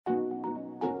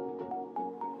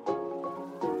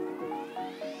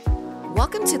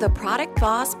Welcome to the Product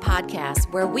Boss Podcast,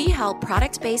 where we help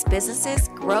product-based businesses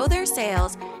grow their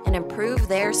sales and improve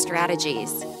their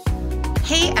strategies.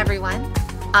 Hey everyone,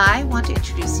 I want to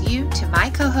introduce you to my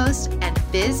co-host and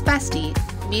biz bestie,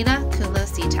 Mina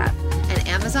Kunlo-Sitep, an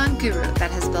Amazon guru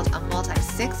that has built a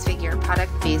multi-six-figure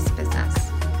product-based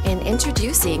business. And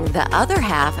introducing the other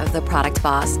half of the Product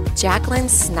Boss, Jacqueline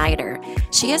Snyder.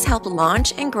 She has helped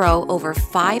launch and grow over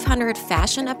 500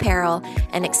 fashion apparel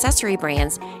and accessory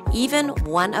brands, even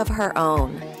one of her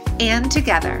own. And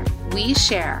together, we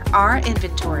share our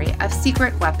inventory of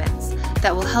secret weapons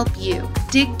that will help you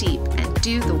dig deep and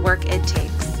do the work it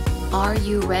takes. Are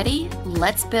you ready?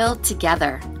 Let's build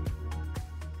together.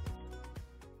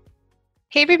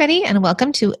 Hey, everybody, and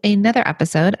welcome to another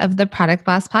episode of the Product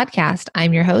Boss Podcast.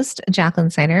 I'm your host, Jacqueline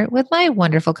Snyder, with my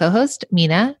wonderful co-host,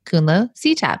 Mina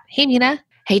Kunlo-Sitep. Hey, Mina.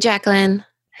 Hey, Jacqueline.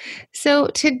 So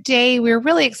today we're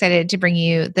really excited to bring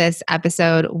you this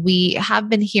episode. We have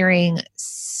been hearing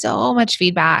so much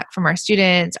feedback from our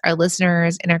students, our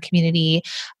listeners, and our community.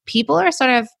 People are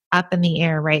sort of up in the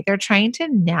air, right? They're trying to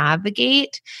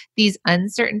navigate these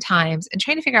uncertain times and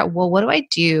trying to figure out, well, what do I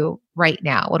do right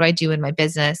now? What do I do in my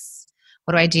business?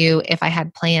 What do I do if I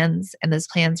had plans and those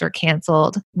plans were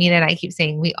canceled? Mina and I keep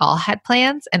saying we all had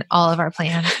plans and all of our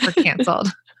plans were canceled.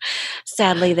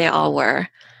 Sadly, they all were.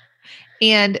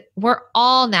 And we're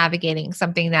all navigating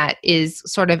something that is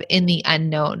sort of in the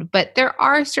unknown, but there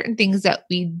are certain things that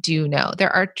we do know.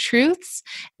 There are truths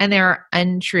and there are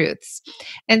untruths.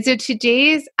 And so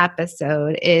today's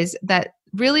episode is that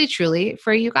really, truly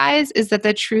for you guys is that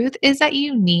the truth is that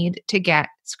you need to get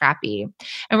scrappy.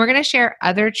 And we're going to share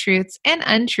other truths and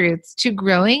untruths to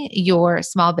growing your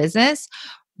small business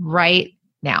right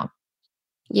now.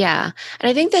 Yeah. And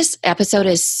I think this episode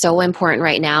is so important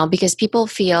right now because people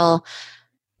feel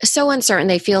so uncertain.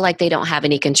 They feel like they don't have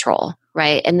any control,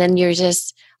 right? And then you're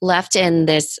just left in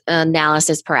this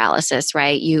analysis paralysis,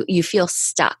 right? You feel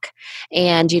stuck.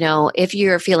 And, if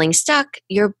you're feeling stuck,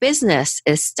 your business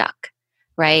is stuck,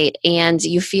 right? And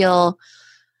you feel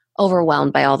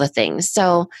overwhelmed by all the things.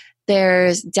 So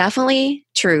there's definitely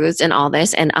truths in all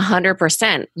this, and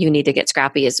 100% you need to get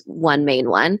scrappy is one main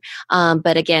one.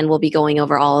 But again, we'll be going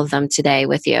over all of them today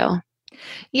with you.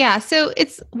 Yeah. So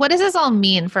what does this all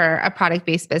mean for a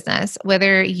product-based business?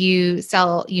 Whether you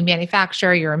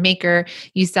manufacture, you're a maker,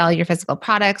 you sell your physical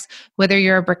products, whether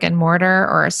you're a brick and mortar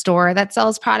or a store that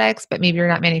sells products, but maybe you're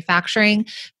not manufacturing,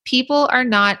 people are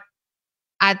not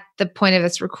at the point of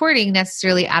this recording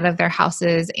necessarily out of their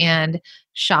houses and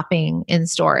shopping in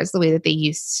stores the way that they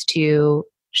used to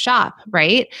shop,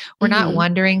 right? We're not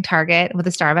wandering Target with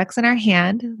a Starbucks in our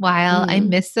hand. While I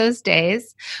miss those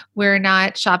days, we're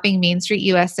not shopping Main Street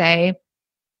USA,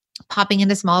 popping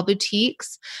into small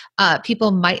boutiques.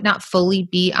 People might not fully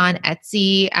be on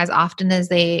Etsy as often as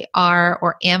they are,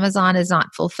 or Amazon is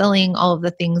not fulfilling all of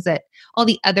the things that all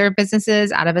the other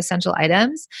businesses out of essential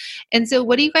items. And so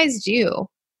what do you guys do?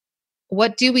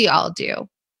 What do we all do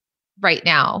right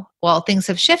now? Well, things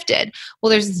have shifted. Well,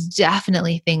 there's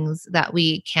definitely things that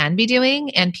we can be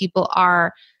doing, and people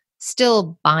are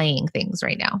still buying things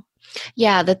right now.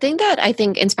 Yeah, the thing that I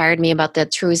think inspired me about the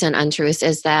truths and untruths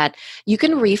is that you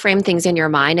can reframe things in your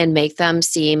mind and make them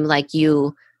seem like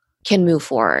you can move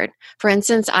forward. For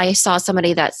instance, I saw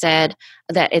somebody that said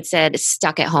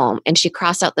stuck at home, and she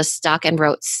crossed out the stuck and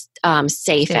wrote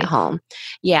safe at home.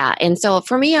 Yeah. And so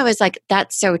for me, I was like,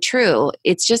 that's so true.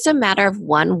 It's just a matter of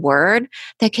one word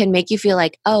that can make you feel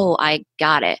like, oh, I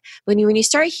got it. When you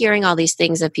start hearing all these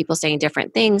things of people saying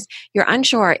different things, you're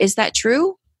unsure, is that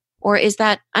true or is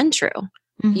that untrue?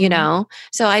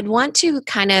 So I'd want to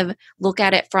kind of look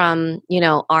at it from,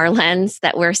 our lens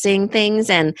that we're seeing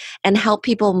things and help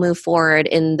people move forward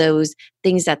in those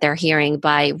things that they're hearing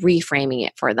by reframing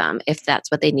it for them, if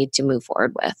that's what they need to move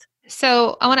forward with.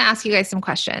 So I want to ask you guys some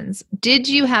questions. Did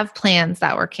you have plans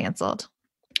that were canceled?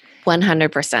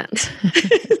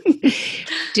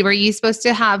 100%. Were you supposed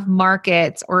to have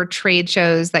markets or trade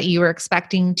shows that you were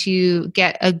expecting to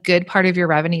get a good part of your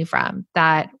revenue from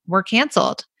that were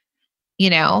canceled?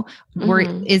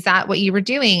 Is that what you were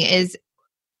doing?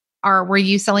 Were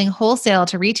you selling wholesale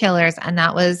to retailers and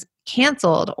that was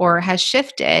canceled or has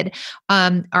shifted?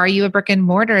 Are you a brick and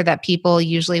mortar that people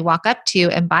usually walk up to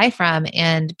and buy from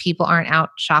and people aren't out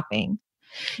shopping?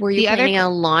 Were you planning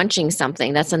on launching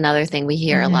something? That's another thing we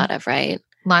hear a lot of, right?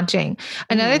 Launching.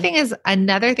 Another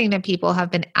thing that people have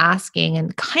been asking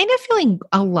and kind of feeling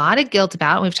a lot of guilt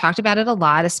about, and we've talked about it a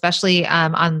lot, especially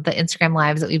on the Instagram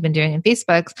lives that we've been doing and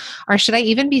Facebooks, are should I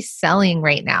even be selling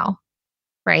right now?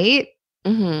 Right?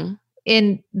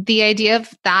 And the idea of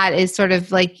that is sort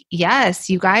of like, yes,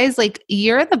 you guys, like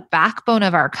you're the backbone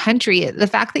of our country. The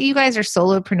fact that you guys are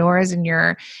solopreneurs and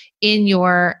you're in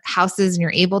your houses and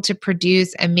you're able to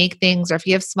produce and make things, or if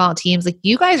you have small teams, like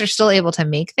you guys are still able to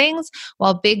make things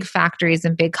while big factories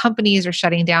and big companies are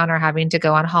shutting down or having to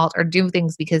go on halt or do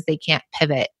things because they can't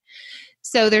pivot.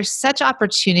 So there's such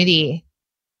opportunity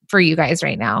for you guys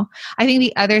right now. I think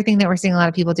the other thing that we're seeing a lot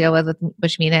of people deal with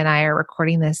which Mina and I are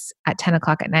recording this at 10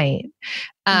 o'clock at night,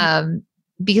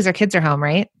 because our kids are home,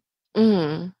 right?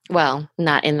 Well,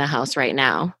 not in the house right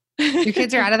now. Your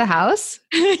kids are out of the house?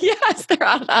 Yes, they're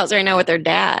out of the house right now with their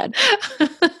dad.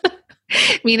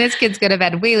 Mina's kids go to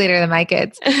bed way later than my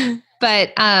kids.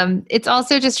 But it's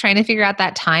also just trying to figure out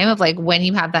that time of like when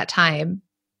you have that time,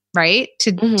 right?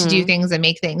 To do things and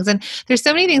make things. And there's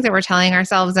so many things that we're telling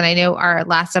ourselves. And I know our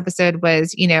last episode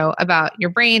was, about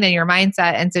your brain and your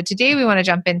mindset. And so today we want to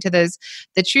jump into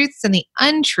the truths and the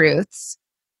untruths,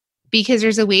 because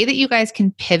there's a way that you guys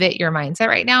can pivot your mindset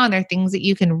right now. And there are things that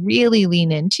you can really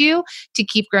lean into to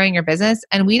keep growing your business.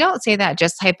 And we don't say that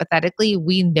just hypothetically.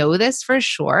 We know this for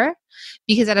sure,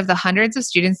 because out of the hundreds of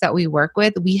students that we work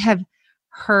with, we have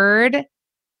heard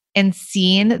and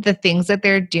seen the things that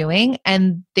they're doing.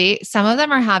 And some of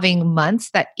them are having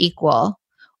months that equal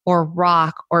or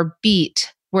rock or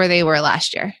beat where they were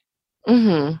last year.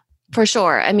 For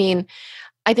sure. I mean,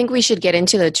 I think we should get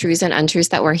into the truths and untruths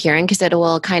that we're hearing, because it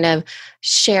will kind of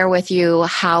share with you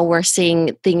how we're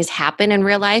seeing things happen in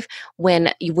real life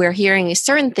when we're hearing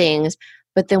certain things,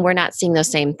 but then we're not seeing those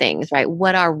same things, right?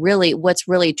 What's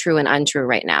really true and untrue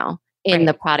right now in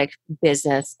the product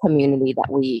business community that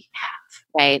we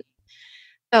have, right?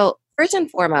 So first and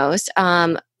foremost,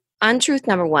 untruth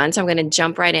number one, so I'm going to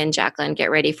jump right in, Jacqueline,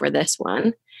 get ready for this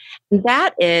one.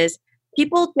 That is,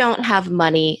 people don't have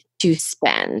money to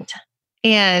spend.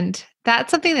 And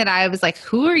that's something that I was like,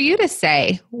 who are you to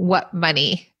say what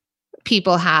money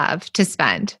people have to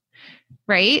spend?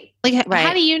 Right? Like,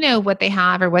 how do you know what they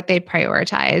have or what they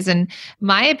prioritize? And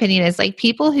my opinion is like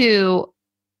people who,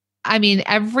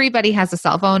 everybody has a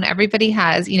cell phone. Everybody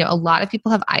has, a lot of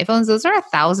people have iPhones. Those are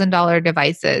 $1,000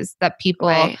 devices that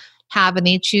people have, and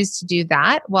they choose to do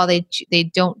that while they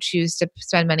don't choose to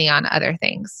spend money on other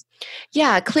things.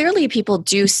 Yeah, clearly people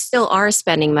still are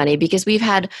spending money, because we've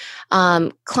had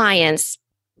clients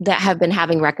that have been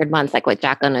having record months, like what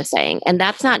Jacqueline is saying. And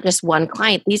that's not just one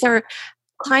client. These are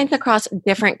clients across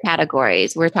different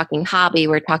categories. We're talking hobby,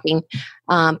 we're talking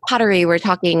pottery, we're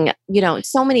talking,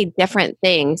 so many different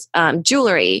things,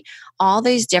 jewelry, all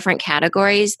these different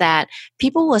categories that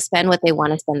people will spend what they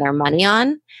want to spend their money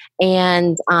on.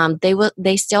 And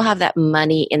they still have that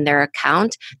money in their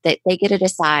account that they get to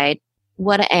decide,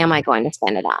 what am I going to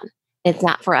spend it on? It's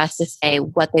not for us to say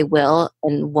what they will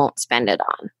and won't spend it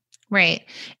on. Right.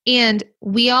 And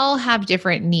we all have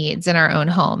different needs in our own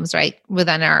homes, right?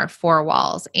 Within our four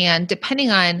walls. And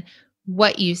depending on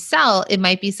what you sell, it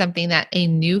might be something that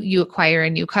you acquire a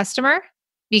new customer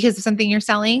because of something you're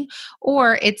selling,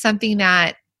 or it's something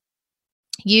that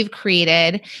you've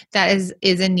created that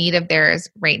is in need of theirs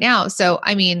right now. So,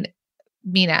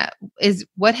 Mina,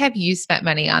 what have you spent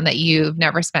money on that you've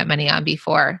never spent money on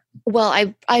before?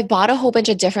 Well, I bought a whole bunch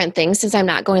of different things since I'm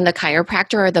not going to the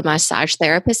chiropractor or the massage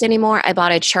therapist anymore. I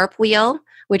bought a chirp wheel,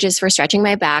 which is for stretching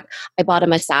my back. I bought a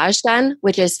massage gun,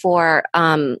 which is for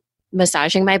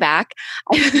massaging my back.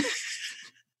 What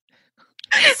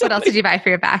else did you buy for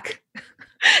your back?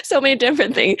 So many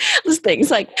different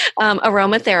things like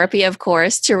aromatherapy, of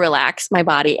course, to relax my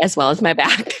body as well as my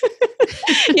back.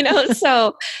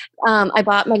 So I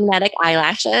bought magnetic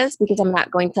eyelashes because I'm not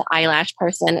going to eyelash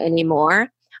person anymore.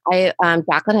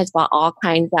 Jacqueline has bought all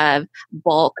kinds of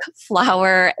bulk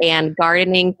flower and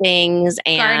gardening things.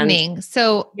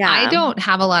 So yeah. I don't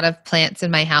have a lot of plants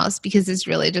in my house because it's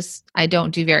really just, I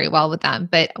don't do very well with them,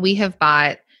 but we have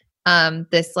bought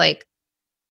this like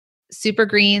super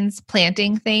greens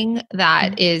planting thing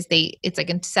that it's like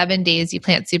in 7 days you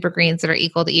plant super greens that are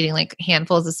equal to eating like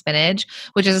handfuls of spinach,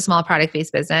 which is a small product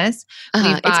based business.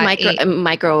 It's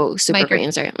micro super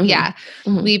greens. Right? Mm-hmm. Yeah.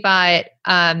 Mm-hmm. We bought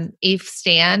a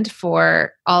stand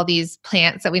for all these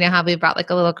plants that we now have. We bought like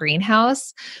a little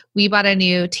greenhouse. We bought a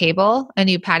new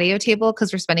patio table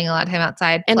because we're spending a lot of time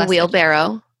outside. And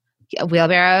wheelbarrows.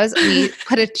 We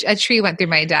put a tree went through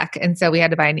my deck. And so we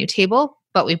had to buy a new table,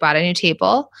 but we bought a new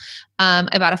table.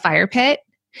 I bought a fire pit.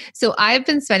 So I've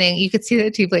been spending, you could see the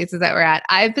two places that we're at.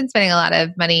 I've been spending a lot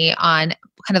of money on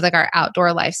kind of like our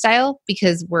outdoor lifestyle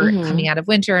because we're coming out of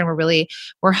winter and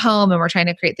we're home and we're trying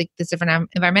to create like this different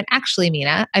environment. Actually,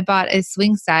 Mina, I bought a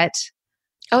swing set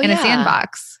and a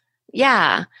sandbox.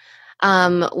 Yeah.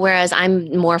 Whereas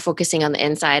I'm more focusing on the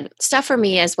inside stuff for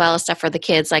me as well as stuff for the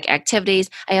kids, like activities.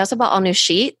 I also bought all new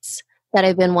sheets that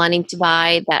I've been wanting to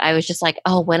buy that I was just like,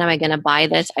 oh, when am I going to buy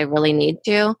this? I really need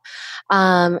to.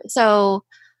 So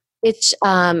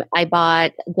I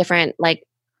bought different like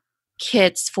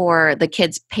kits for the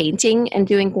kids painting and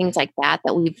doing things like that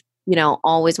we've,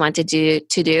 always wanted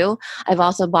to do. I've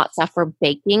also bought stuff for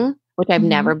baking, which I've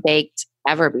never baked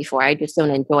ever before. I just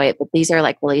don't enjoy it. But these are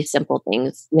like really simple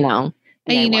things, And you know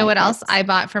DIY what else kits. I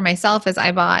bought for myself is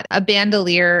I bought a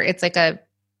bandolier. It's like a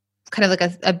kind of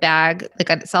like a bag, like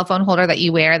a cell phone holder that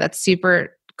you wear that's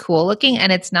super cool looking,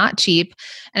 and it's not cheap.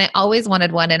 And I always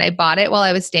wanted one, and I bought it while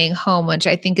I was staying home, which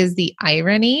I think is the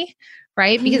irony,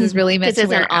 right? Because it's really meant to It's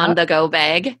wear an on-the-go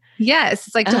bag. Yes,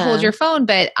 it's like to hold your phone,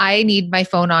 but I need my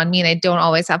phone on me and I don't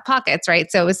always have pockets, right?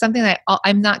 So it was something that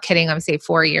I'm not kidding. I'm say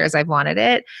 4 years I've wanted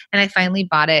it, and I finally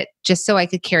bought it just so I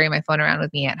could carry my phone around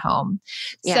with me at home.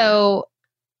 Yeah. So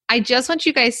I just want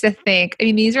you guys to think, I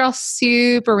mean, these are all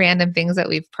super random things that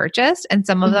we've purchased, and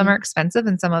some of them are expensive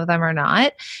and some of them are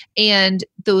not. And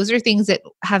those are things that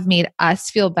have made us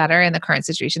feel better in the current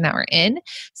situation that we're in.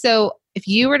 So if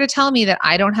you were to tell me that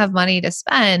I don't have money to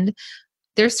spend,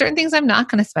 there's certain things I'm not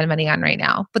going to spend money on right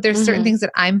now, but there's certain things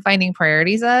that I'm finding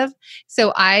priorities of.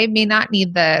 So I may not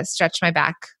need the stretch my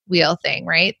back wheel thing,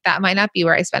 right? That might not be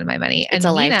where I spend my money. It's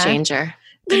a life changer.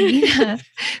 Mina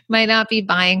might not be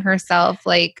buying herself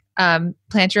like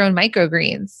plant your own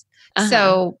microgreens.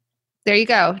 So there you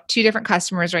go. 2 different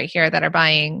customers right here that are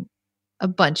buying a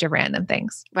bunch of random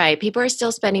things. Right. People are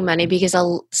still spending money because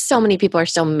so many people are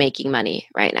still making money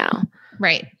right now.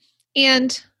 Right.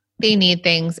 And they need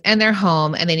things and they're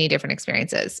home and they need different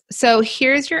experiences. So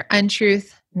here's your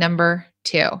untruth number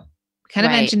 2. We kind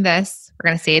of mentioned this. We're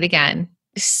going to say it again.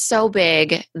 So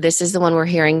big. This is the one we're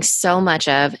hearing so much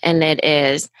of. And it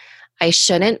is, I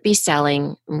shouldn't be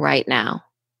selling right now.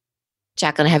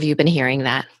 Jacqueline, have you been hearing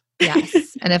that?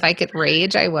 Yes. And if I could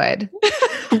rage, I would.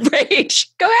 Rage.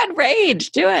 Go ahead,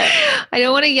 rage. Do it. I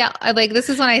don't want to yell. Like, this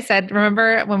is when I said,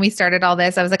 remember when we started all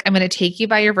this, I was like, I'm going to take you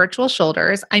by your virtual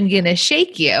shoulders. I'm going to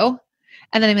shake you.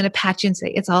 And then I'm going to pat you and say,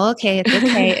 it's all okay. It's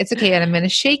okay. It's okay. And I'm going to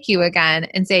shake you again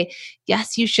and say,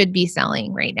 yes, you should be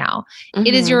selling right now.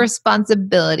 It is your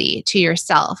responsibility to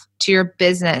yourself, to your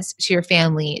business, to your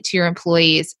family, to your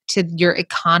employees, to your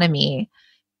economy,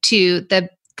 to the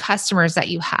customers that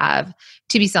you have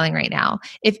to be selling right now.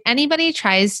 If anybody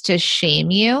tries to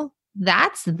shame you,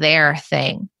 that's their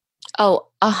thing. Oh,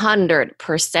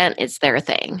 100% it's their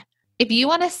thing. If you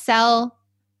want to sell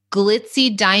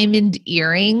glitzy diamond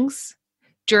earrings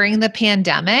during the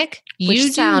pandemic,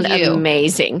 Which sound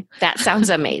amazing. That sounds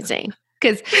amazing.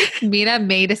 Because Mina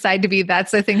may decide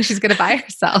that's the thing she's going to buy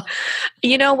herself.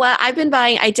 You know what? I did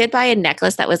buy a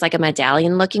necklace that was like a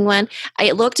medallion looking one.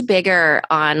 It looked bigger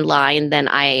online than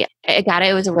I got it.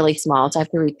 It was really small, so I have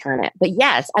to return it. But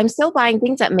yes, I'm still buying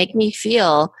things that make me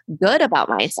feel good about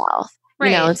myself.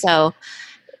 Right. So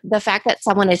the fact that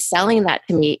someone is selling that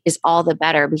to me is all the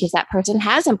better because that person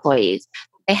has employees.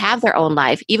 They have their own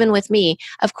life. Even with me,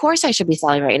 of course I should be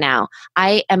selling right now.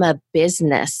 I am a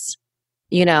business.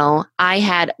 I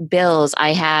had bills.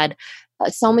 I had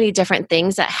so many different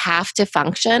things that have to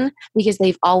function because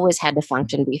they've always had to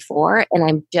function before. And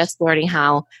I'm just learning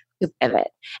how to pivot.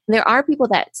 And there are people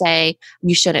that say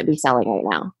you shouldn't be selling right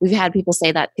now. We've had people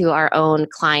say that to our own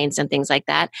clients and things like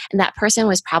that. And that person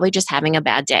was probably just having a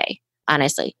bad day.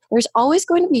 Honestly, there's always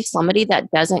going to be somebody that's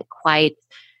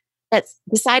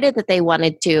decided that they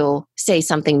wanted to say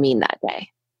something mean that day,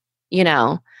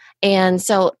 And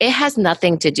so it has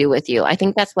nothing to do with you. I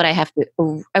think that's what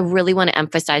I really want to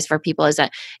emphasize for people is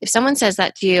that if someone says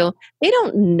that to you, they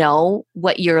don't know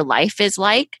what your life is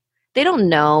like. They don't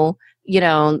know,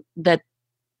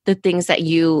 the things that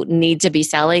you need to be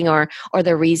selling or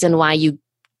the reason why you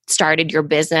started your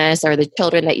business or the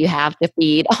children that you have to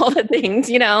feed, all the things,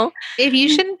 If you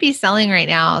shouldn't be selling right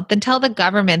now, then tell the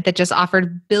government that just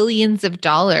offered billions of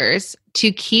dollars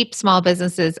to keep small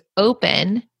businesses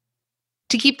open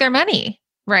to keep their money,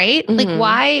 right? Like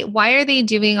why are they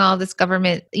doing all this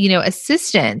government,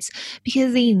 assistance?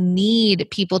 Because they need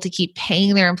people to keep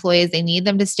paying their employees. They need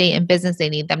them to stay in business. They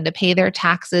need them to pay their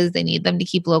taxes. They need them to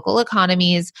keep local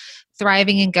economies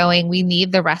thriving and going. We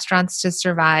need the restaurants to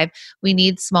survive. We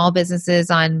need small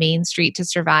businesses on Main Street to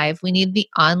survive. We need the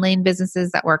online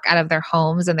businesses that work out of their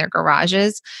homes and their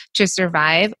garages to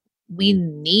survive. We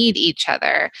need each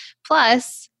other.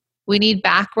 Plus, we need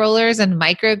back rollers and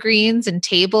microgreens and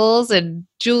tables and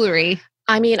jewelry.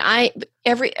 I mean,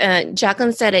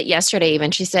 Jacqueline said it yesterday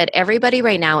even. She said, everybody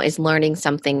right now is learning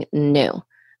something new.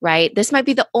 right? This might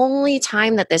be the only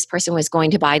time that this person was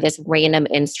going to buy this random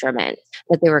instrument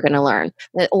that they were going to learn,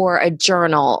 or a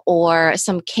journal, or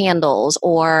some candles,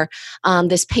 or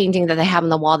this painting that they have on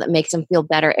the wall that makes them feel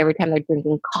better every time they're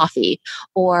drinking coffee,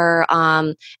 or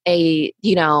a,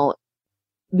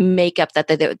 makeup that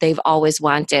they've always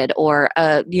wanted, or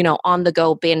a on the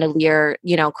go bandolier,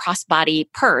 crossbody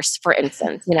purse, for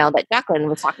instance, that Jacqueline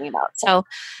was talking about. So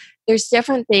there's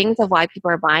different things of why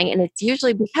people are buying, and it's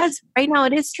usually because right now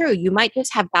it is true, you might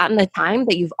just have gotten the time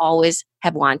that you've always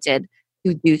have wanted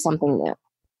to do something new.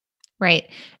 Right.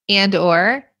 And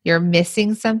or you're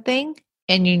missing something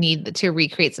and you need to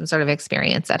recreate some sort of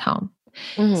experience at home.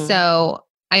 Mm-hmm. So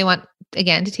I want,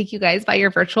 again, to take you guys by your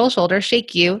virtual shoulder,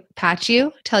 shake you, pat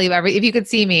you, tell you if you could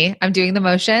see me, I'm doing the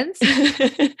motions,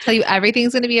 tell you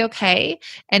everything's going to be okay.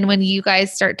 And when you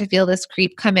guys start to feel this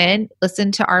creep come in,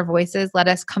 listen to our voices, let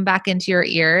us come back into your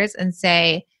ears and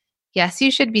say, yes,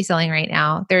 you should be selling right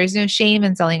now. There is no shame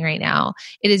in selling right now.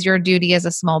 It is your duty as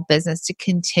a small business to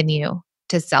continue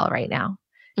to sell right now.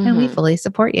 Mm-hmm. And we fully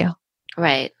support you.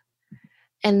 Right.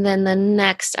 And then the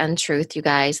next untruth, you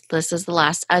guys, this is the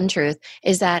last untruth,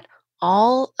 is that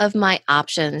all of my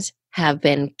options have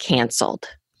been canceled.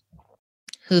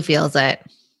 Who feels it?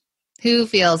 Who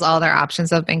feels all their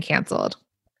options have been canceled?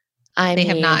 They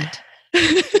have not.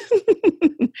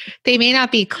 They may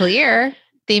not be clear.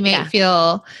 They may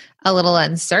feel a little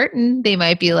uncertain. They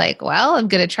might be like, well, I'm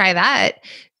going to try that.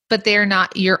 But they're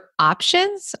not, your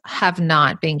options have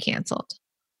not been canceled.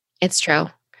 It's true.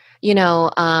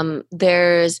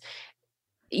 There's,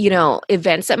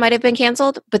 events that might have been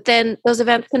canceled, but then those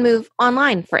events can move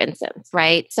online, for instance,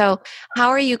 right? So how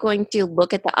are you going to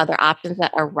look at the other options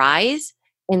that arise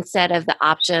instead of the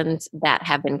options that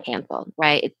have been canceled,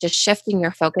 right? It's just shifting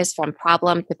your focus from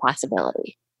problem to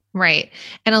possibility. Right.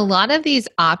 And a lot of these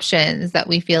options that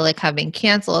we feel like have been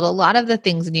canceled, a lot of the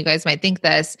things, and you guys might think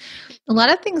this, a lot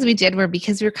of things we did were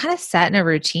because we were kind of set in a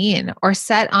routine or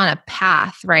set on a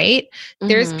path, right? Mm-hmm.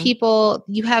 There's people,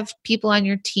 you have people on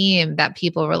your team that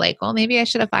people were like, well, maybe I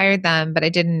should have fired them, but I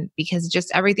didn't because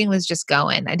just everything was just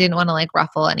going. I didn't want to like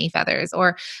ruffle any feathers.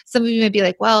 Or some of you might be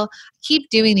like, well, keep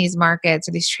doing these markets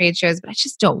or these trade shows, but I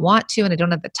just don't want to, and I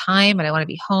don't have the time, and I want to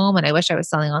be home, and I wish I was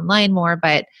selling online more,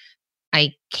 but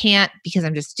I can't because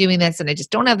I'm just doing this and I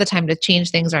just don't have the time to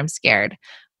change things, or I'm scared.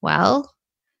 Well,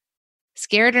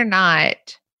 scared or not,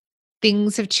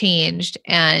 things have changed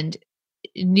and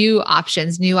new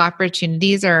options, new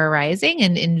opportunities are arising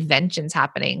and inventions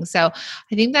happening. So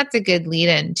I think that's a good lead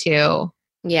into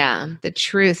the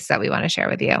truths that we want to share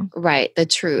with you. Right. The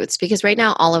truths, because right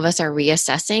now all of us are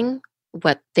reassessing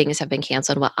what things have been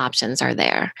canceled, what options are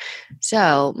there.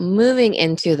 So moving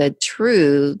into the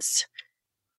truths.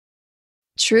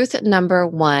 Truth number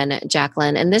one,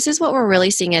 Jacqueline, and this is what we're really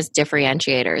seeing as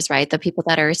differentiators, right? The people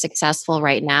that are successful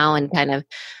right now and kind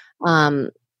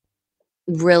of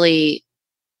really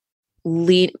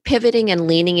pivoting and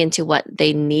leaning into what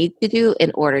they need to do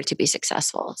in order to be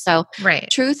successful. So,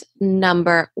 truth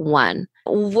number one,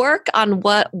 work on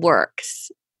what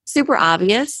works. Super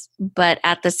obvious, but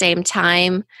at the same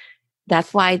time,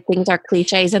 that's why things are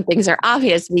cliches and things are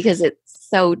obvious, because it's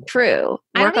so true.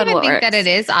 I don't even think that it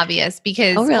is obvious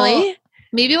because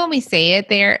maybe when we say it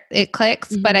there, it clicks.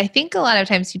 Mm-hmm. But I think a lot of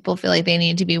times people feel like they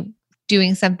need to be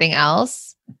doing something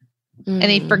else and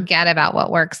they forget about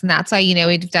what works. And that's why,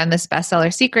 we've done this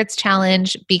bestseller secrets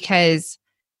challenge, because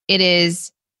it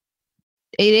is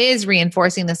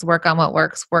reinforcing this work on what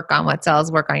works, work on what sells,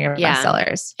 work on your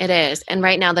bestsellers. It is. And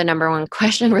right now the number one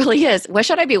question really is, what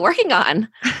should I be working on?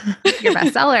 Your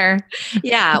bestseller.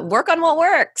 Work on what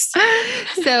works.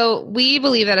 So we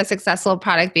believe that a successful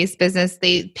product-based business,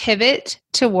 they pivot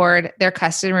toward their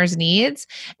customers' needs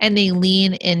and they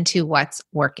lean into what's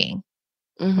working.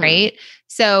 Mm-hmm. Right?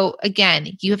 So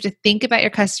again, you have to think about your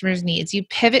customers' needs. You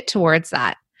pivot towards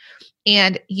that.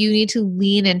 And you need to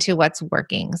lean into what's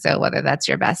working. So whether that's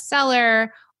your bestseller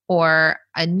or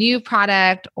a new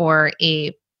product or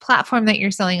a platform that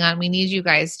you're selling on, we need you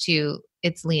guys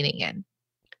it's leaning in.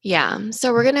 Yeah.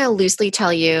 So we're going to loosely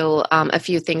tell you a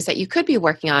few things that you could be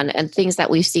working on and things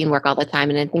that we've seen work all the time.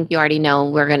 And I think you already know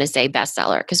we're going to say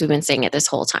bestseller because we've been saying it this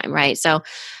whole time, right? So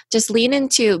just lean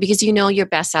into, because your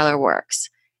bestseller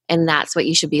works and that's what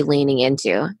you should be leaning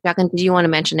into. Jacqueline, do you want to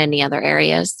mention any other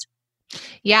areas?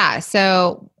 Yeah.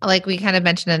 So like we kind of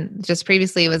mentioned just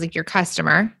previously, it was like your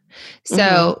customer.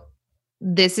 So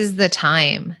this is the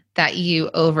time that you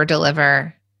over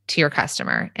deliver to your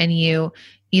customer and you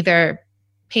either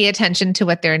pay attention to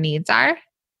what their needs are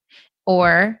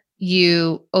or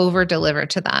you over deliver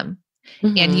to them.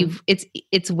 And Mhm.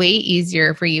 it's way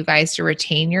easier for you guys to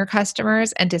retain your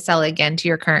customers and to sell again to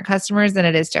your current customers than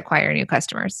it is to acquire new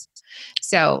customers.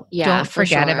 So Yeah, don't for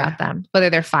forget sure. about them, whether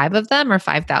they're 5 of them or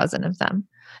 5,000 of them.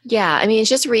 Yeah, I mean, it's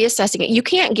just reassessing it. You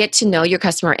can't get to know your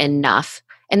customer enough,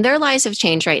 and their lives have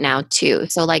changed right now too.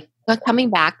 So, like coming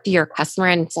back to your customer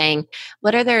and saying,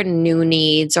 what are their new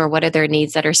needs, or what are their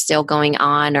needs that are still going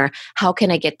on, or how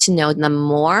can I get to know them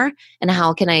more, and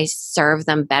how can I serve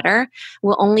them better,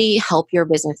 will only help your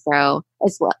business grow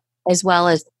as well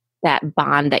as that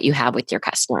bond that you have with your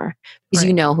customer because you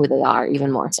Right. know who they are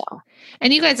even more so.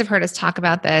 And you guys have heard us talk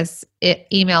about this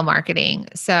email marketing.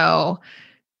 So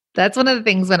that's one of the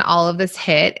things when all of this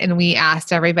hit and we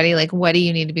asked everybody, like, what do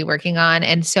you need to be working on?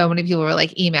 And so many people were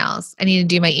like, emails. I need to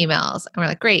do my emails. And we're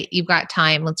like, great, you've got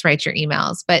time. Let's write your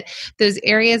emails. But those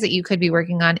areas that you could be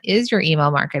working on is your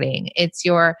email marketing. It's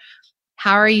your,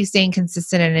 how are you staying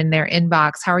consistent and in their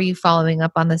inbox? How are you following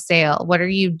up on the sale? What are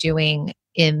you doing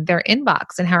in their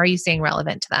inbox? And how are you staying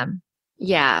relevant to them?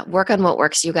 Yeah, work on what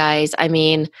works, you guys. I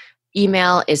mean,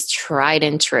 email is tried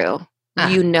and true. Ah,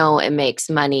 You know, it makes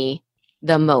money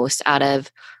the most out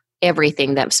of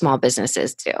everything that small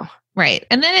businesses do. right.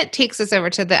 And then it takes us over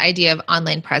to the idea of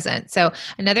online presence. So,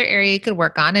 another area you could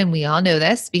work on, and we all know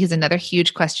this because another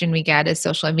huge question we get is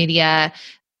social media,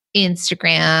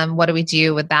 Instagram. What do we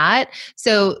do with that?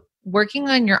 So, working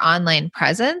on your online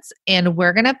presence, and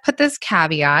we're going to put this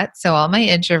caveat. So, all my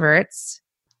introverts,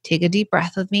 take a deep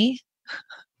breath with me.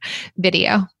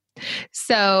 Video.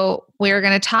 So we're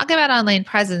going to talk about online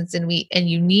presence and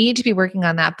you need to be working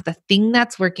on that. But the thing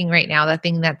that's working right now, the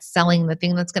thing that's selling, the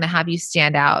thing that's going to have you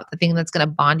stand out, the thing that's going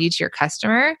to bond you to your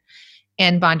customer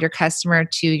and bond your customer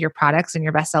to your products and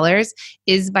your bestsellers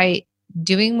is by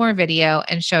doing more video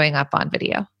and showing up on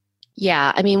video.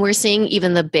 Yeah, I mean, we're seeing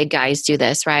even the big guys do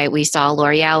this, right? We saw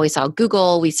L'Oreal, we saw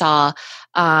Google, we saw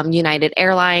United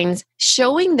Airlines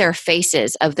showing their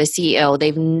faces of the CEO.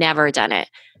 They've never done it.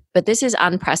 But this is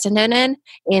unprecedented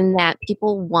in that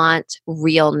people want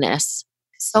realness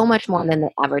so much more than they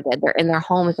ever did. They're in their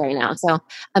homes right now. So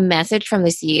a message from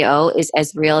the CEO is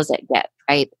as real as it gets,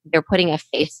 right? They're putting a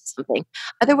face to something.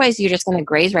 Otherwise, you're just going to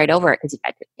graze right over it because you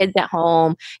got your kids at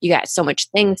home, you got so much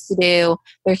things to do.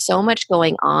 There's so much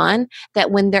going on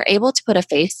that when they're able to put a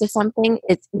face to something,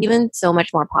 it's even so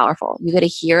much more powerful. You get to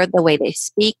hear the way they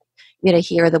speak. You get to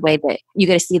hear the way that you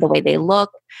get to see the way they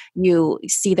look. You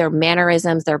see their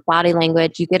mannerisms, their body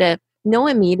language. You get to know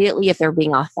immediately if they're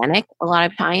being authentic a lot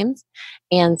of times.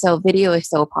 And so video is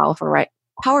so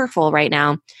powerful right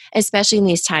now, especially in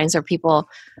these times where people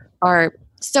are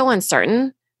so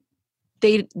uncertain.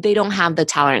 They don't have the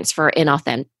tolerance for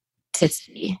inauthenticity.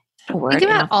 A Think word,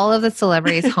 about all of the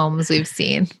celebrities' homes we've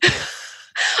seen.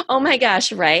 Oh my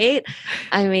gosh, right?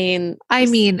 I mean, I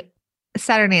mean,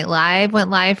 Saturday Night Live went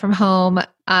live from home.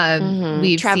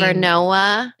 We've Trevor seen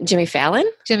Noah, Jimmy Fallon.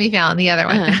 Jimmy Fallon, the other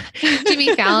one. Uh-huh.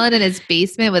 Jimmy Fallon in his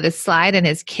basement with his slide and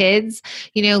his kids.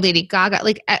 You know, Lady Gaga,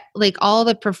 like all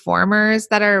the performers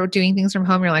that are doing things from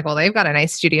home. You're like, well, they've got a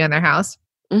nice studio in their house.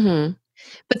 Mm-hmm.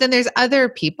 But then there's other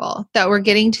people that we're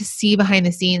getting to see behind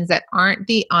the scenes that aren't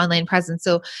the online presence.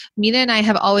 So Mina and I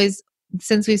have always,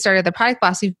 since we started the Product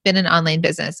Boss, we've been an online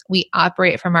business. We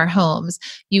operate from our homes.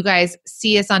 You guys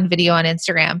see us on video on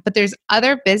Instagram, but there's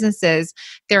other businesses.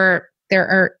 There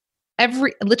are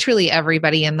literally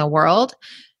everybody in the world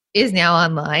is now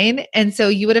online. And so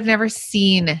you would have never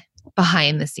seen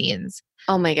behind the scenes.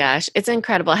 Oh my gosh, it's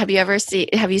incredible. Have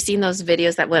you seen those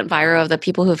videos that went viral of the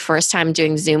people who first time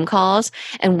doing Zoom calls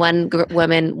and one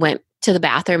woman went to the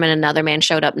bathroom and another man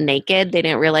showed up naked? They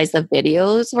didn't realize the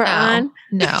videos were on.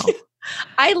 No.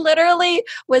 I literally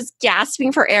was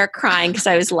gasping for air crying because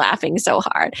I was laughing so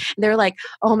hard. They're like,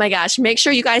 oh my gosh, make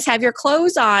sure you guys have your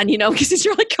clothes on, because it's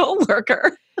your like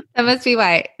coworker. That must be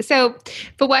why. So,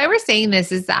 but why we're saying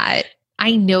this is that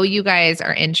I know you guys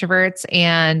are introverts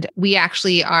and we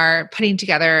actually are putting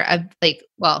together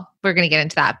we're going to get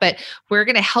into that, but we're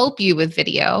going to help you with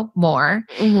video more.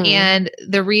 Mm-hmm. And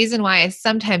the reason why is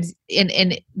sometimes,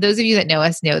 and those of you that know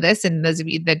us know this, and those of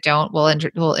you that don't, we'll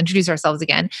introduce ourselves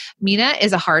again. Mina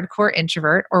is a hardcore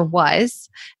introvert or was,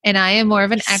 and I am more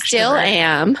of an extrovert. Still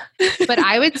am. But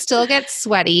I would still get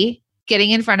sweaty getting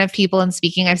in front of people and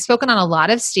speaking. I've spoken on a lot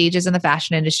of stages in the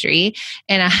fashion industry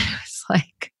and I was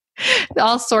like,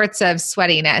 all sorts of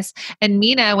sweatiness. And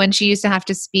Mina, when she used to have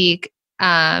to speak,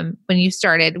 when you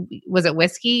started, was it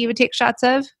whiskey you would take shots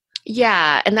of?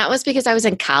 Yeah. And that was because I was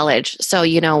in college. So,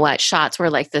 you know what? Shots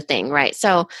were like the thing, right?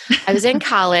 So I was in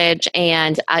college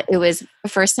and it was the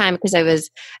first time because I was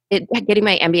getting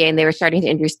my MBA and they were starting to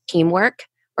introduce teamwork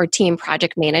or team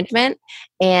project management.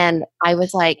 And I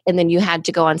was like, and then you had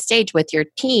to go on stage with your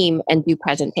team and do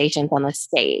presentations on the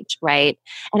stage, right?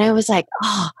 And I was like,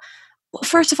 oh, well,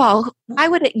 first of all, why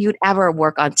would you'd ever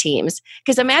work on Teams?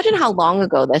 Because imagine how long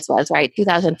ago this was, right?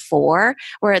 2004,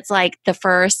 where it's like the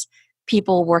first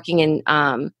people working in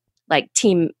like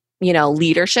team,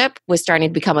 leadership was starting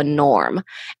to become a norm.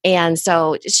 And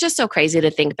so it's just so crazy to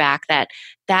think back that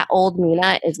that old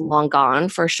Mina is long gone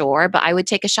for sure. But I would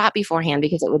take a shot beforehand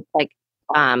because it would like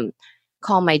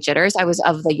calm my jitters. I was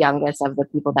of the youngest of the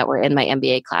people that were in my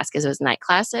MBA class because it was night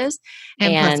classes.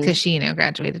 And plus, because she,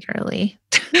 graduated early.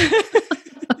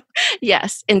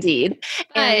 Yes, indeed.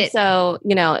 And so,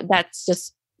 that's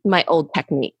just my old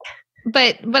technique.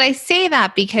 But I say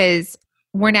that because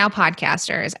we're now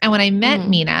podcasters. And when I met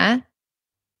Mina,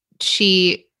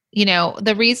 she,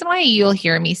 the reason why you'll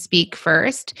hear me speak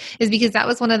first is because that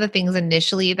was one of the things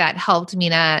initially that helped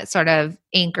Mina sort of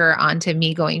anchor onto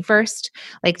me going first,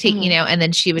 like take, and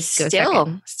then she would go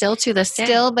second. Still to this day.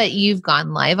 Still, but you've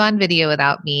gone live on video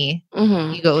without me.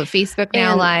 You go with Facebook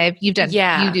now live. You've done,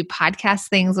 you do podcast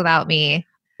things without me.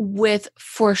 With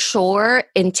for sure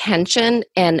intention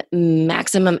and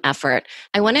maximum effort.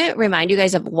 I want to remind you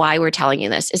guys of why we're telling you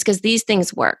this is because these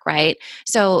things work, right?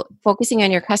 So focusing on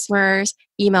your customers,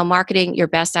 email marketing, your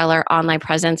bestseller, online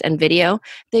presence, and video,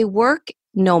 they work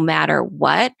no matter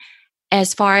what,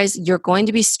 as far as you're going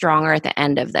to be stronger at the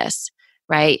end of this,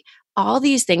 right? All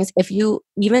these things, if you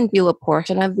even do a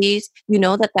portion of these, you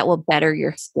know that will better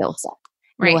your skill set.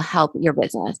 It will help your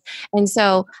business. And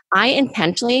so I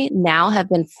intentionally now have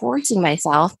been forcing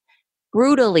myself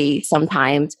brutally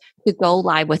sometimes to go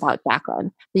live without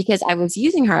Jacqueline because I was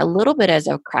using her a little bit as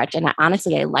a crutch. And I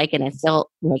like it. And it still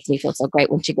makes me feel so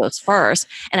great when she goes first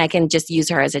and I can just use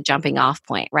her as a jumping off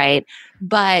point, right?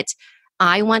 But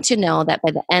I want to know that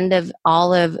by the end of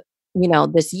all of,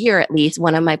 this year, at least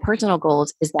one of my personal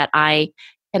goals is that I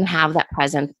can have that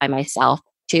presence by myself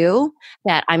too,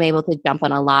 that I'm able to jump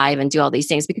on a live and do all these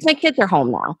things because my kids are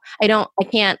home now.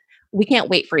 We can't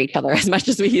wait for each other as much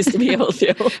as we used to be able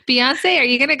to. Beyonce, are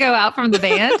you going to go out from the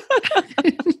band?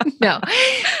 No,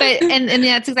 but, and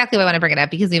that's exactly why I want to bring it up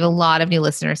because we have a lot of new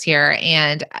listeners here.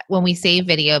 And when we say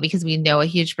video, because we know a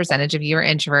huge percentage of you are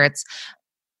introverts,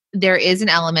 there is an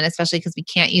element, especially because we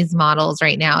can't use models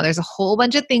right now. There's a whole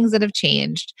bunch of things that have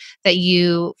changed that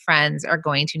you friends are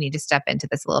going to need to step into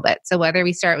this a little bit. So whether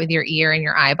we start with your ear and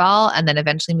your eyeball and then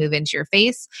eventually move into your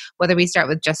face, whether we start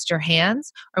with just your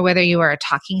hands or whether you are a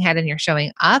talking head and you're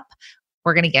showing up,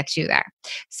 we're going to get you there.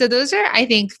 So those are, I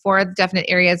think, 4 definite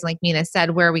areas, like Mina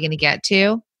said, where are we going to get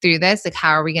to through this? Like,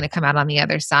 how are we going to come out on the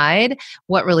other side?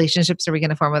 What relationships are we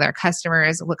going to form with our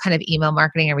customers? What kind of email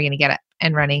marketing are we going to get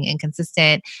and running and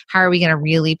consistent? How are we going to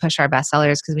really push our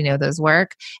bestsellers because we know those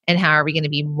work? And how are we going to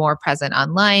be more present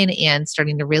online and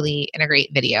starting to really integrate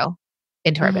video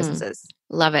into our businesses?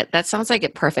 Love it. That sounds like a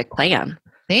perfect plan.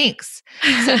 Thanks.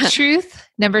 So truth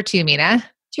number 2, Mina.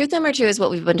 Truth number 2 is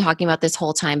what we've been talking about this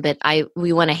whole time, but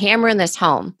we want to hammer in this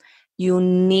home. You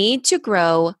need to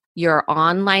grow your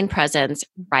online presence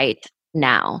right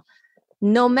now,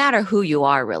 no matter who you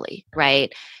are really,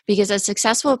 right? Because a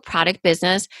successful product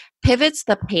business pivots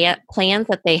the plans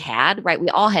that they had, right? We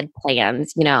all had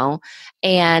plans,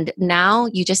 and now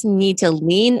you just need to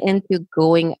lean into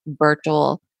going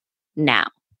virtual now.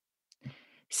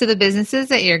 So the businesses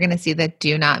that you're going to see that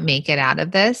do not make it out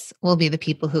of this will be the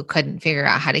people who couldn't figure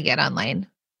out how to get online.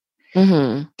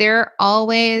 There are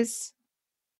always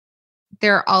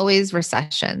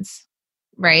recessions,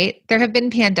 right? There have been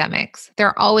pandemics. There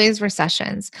are always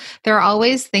recessions. There are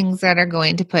always things that are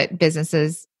going to put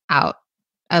businesses out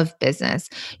of business.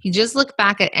 You just look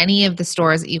back at any of the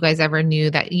stores that you guys ever knew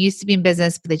that used to be in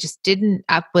business, but they just didn't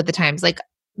up with the times, like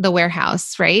the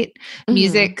warehouse, right?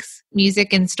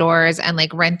 Music in stores and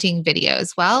like renting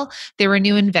videos. Well, there were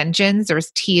new inventions. There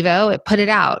was TiVo. It put it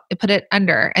out. It put it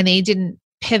under, and they didn't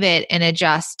pivot and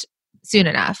adjust soon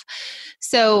enough.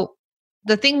 So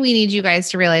the thing we need you guys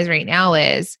to realize right now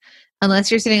is,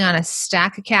 unless you're sitting on a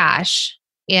stack of cash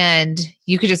and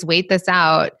you could just wait this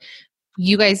out,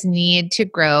 you guys need to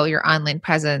grow your online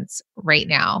presence right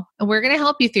now. And we're going to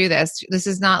help you through this. This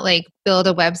is not like build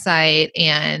a website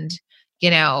and,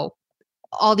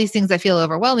 all these things that feel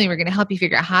overwhelming. We're going to help you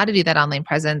figure out how to do that online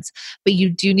presence, but you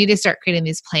do need to start creating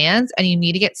these plans and you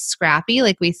need to get scrappy,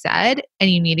 like we said,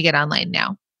 and you need to get online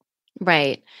now.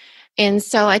 Right. And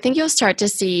so I think you'll start to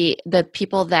see the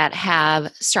people that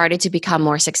have started to become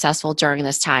more successful during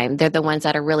this time. They're the ones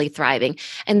that are really thriving.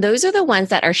 And those are the ones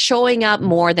that are showing up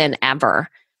more than ever.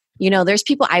 There's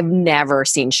people I've never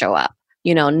seen show up,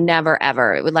 never,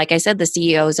 ever. Like I said, the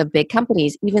CEOs of big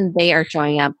companies, even they are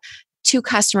showing up to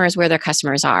customers where their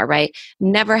customers are, right?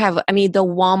 Never have, I mean, the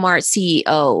Walmart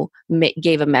CEO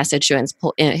gave a message to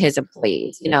his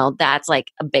employees. That's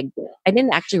like a big deal. I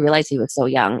didn't actually realize he was so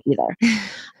young either.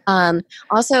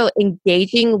 Also,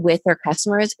 engaging with their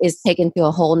customers is taken to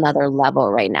a whole nother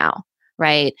level right now,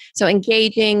 right? So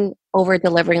engaging, over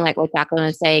delivering, like what Jacqueline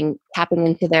was saying, tapping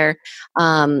into their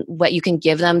what you can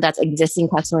give them, that's existing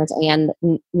customers and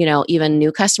even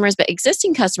new customers, but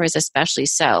existing customers especially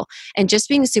so, and just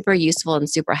being super useful and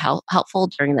super helpful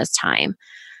during this time.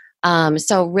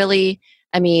 So really,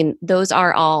 I mean, those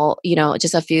are all,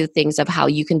 just a few things of how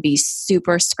you can be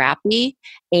super scrappy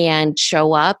and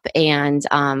show up and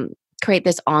create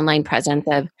this online presence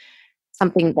of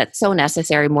something that's so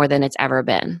necessary more than it's ever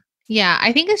been. Yeah,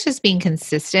 I think it's just being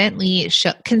consistently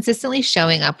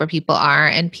showing up where people are,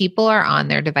 and people are on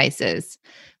their devices.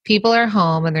 People are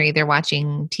home and they're either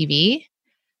watching TV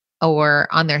or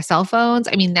on their cell phones.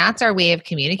 I mean, that's our way of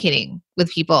communicating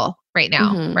with people right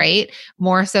now, Mm-hmm. right?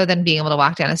 More so than being able to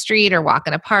walk down a street or walk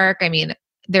in a park. I mean,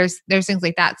 there's things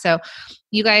like that. So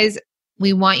you guys,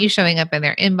 we want you showing up in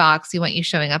their inbox. We want you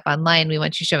showing up online. We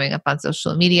want you showing up on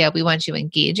social media. We want you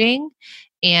engaging,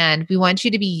 and we want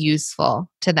you to be useful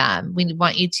to them. We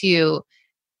want you to,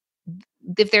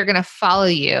 if they're going to follow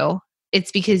you,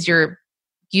 it's because you're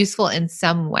useful in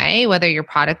some way, whether your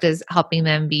product is helping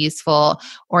them be useful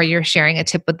or you're sharing a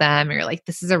tip with them, or you're like,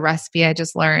 this is a recipe I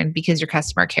just learned, because your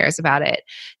customer cares about it.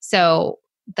 So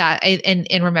that,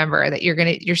 and remember that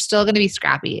you're still going to be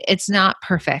scrappy. It's not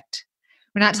perfect.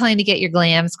 We're not telling you to get your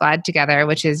glam squad together,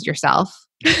 which is yourself,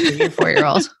 your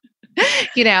 4-year-old.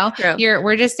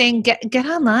 We're just saying, get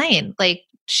online, like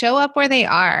show up where they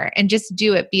are and just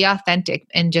do it, be authentic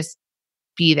and just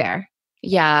be there.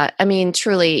 Yeah. I mean,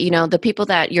 truly, the people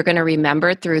that you're going to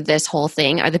remember through this whole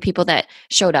thing are the people that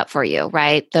showed up for you,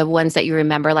 right? The ones that you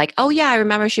remember, like, oh yeah, I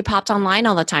remember she popped online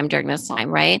all the time during this time,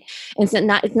 right? And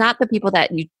it's not the people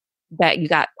that you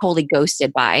got totally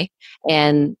ghosted by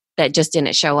and that just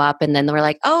didn't show up. And then they were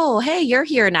like, oh, hey, you're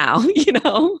here now,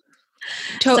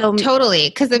 Totally.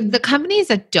 Because the companies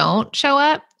that don't show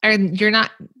up,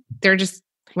 they're just,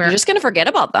 you're just going to forget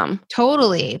about them.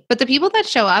 Totally. But the people that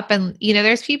show up, and,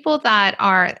 there's people that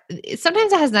are,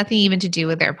 sometimes it has nothing even to do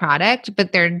with their product,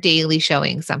 but they're daily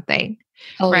showing something,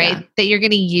 right? Yeah. That you're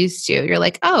getting used to. You're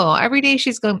like, oh, every day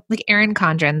she's going, like Erin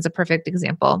Condren's a perfect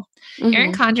example. Mm-hmm.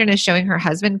 Erin Condren is showing her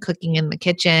husband cooking in the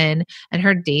kitchen and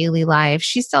her daily life.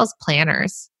 She sells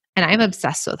planners, and I'm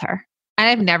obsessed with her. And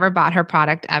I've never bought her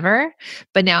product ever,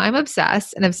 but now I'm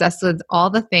obsessed with all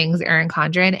the things Erin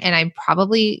Condren, and I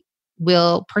probably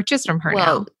will purchase from her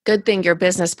now. Good thing your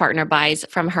business partner buys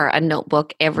from her a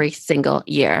notebook every single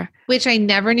year. Which I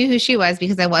never knew who she was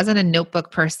because I wasn't a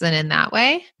notebook person in that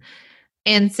way.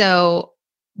 And so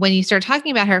when you start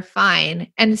talking about her,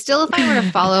 fine. And still, if I were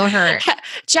to follow her.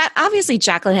 Obviously,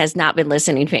 Jacqueline has not been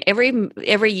listening to me.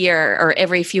 Every year or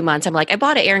every few months, I'm like, I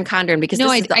bought an Erin Condren because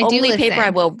this is the only paper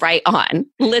I will write on.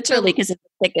 Literally, because it's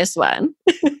the thickest one.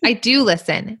 I do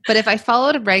listen. But if I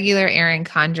followed a regular Erin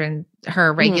Condren,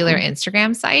 her regular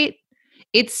Instagram site,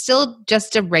 it's still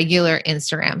just a regular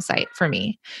Instagram site for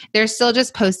me. They're still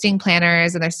just posting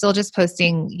planners and they're still just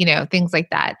posting, things like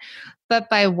that. But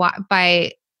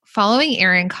by following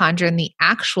Erin Condren, the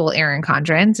actual Erin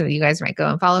Condren, so you guys might go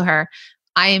and follow her,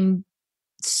 I'm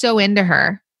so into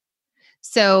her.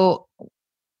 So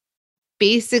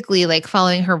basically, like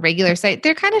following her regular site,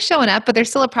 they're kind of showing up, but they're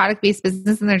still a product-based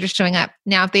business and they're just showing up.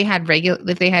 Now, if they had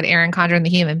Erin Condren, the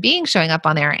human being, showing up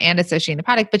on there and associating the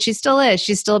product, but she still is.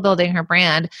 She's still building her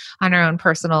brand on her own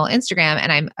personal Instagram,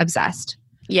 and I'm obsessed.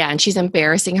 Yeah, and she's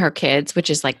embarrassing her kids, which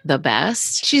is like the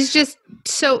best. She's just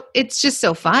it's just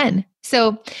so fun.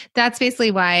 So that's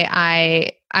basically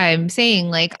why I'm saying,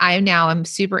 like, I'm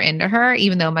super into her,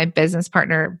 even though my business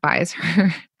partner buys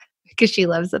her because she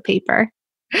loves the paper.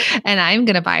 And I'm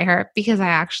going to buy her because I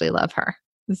actually love her.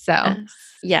 So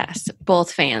yes,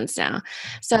 both fans now.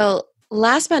 So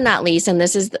last but not least, and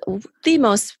this is the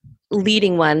most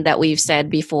leading one that we've said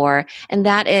before, and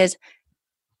that is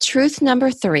truth number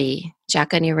 3.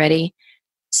 Jacqueline, you ready?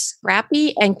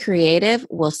 Scrappy and creative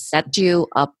will set you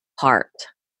apart.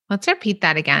 Let's repeat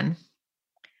that again.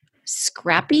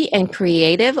 Scrappy and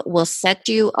creative will set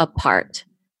you apart.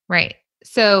 Right.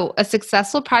 So a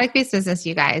successful product-based business,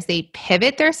 you guys, they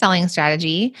pivot their selling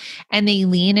strategy and they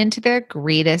lean into their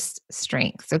greatest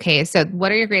strengths. Okay. So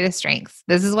what are your greatest strengths?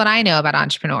 This is what I know about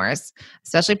entrepreneurs,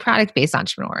 especially product-based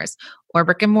entrepreneurs or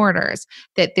brick and mortars,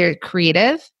 that they're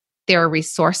creative, they're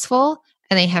resourceful,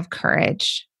 and they have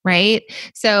courage, right?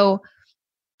 So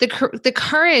the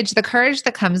courage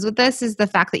that comes with this is the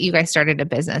fact that you guys started a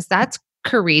business. That's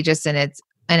courageous in its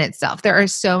in itself. There are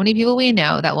so many people we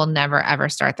know that will never ever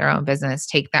start their own business,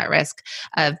 take that risk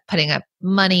of putting up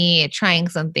money, trying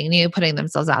something new, putting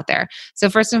themselves out there. So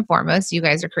first and foremost, you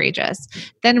guys are courageous.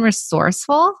 Then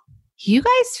resourceful. You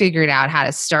guys figured out how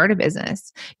to start a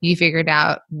business. You figured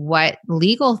out what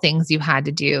legal things you had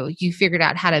to do. You figured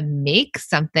out how to make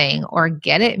something or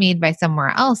get it made by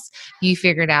somewhere else. You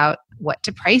figured out what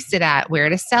to price it at, where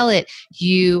to sell it.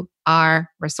 You are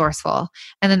resourceful.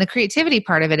 And then the creativity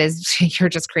part of it is you're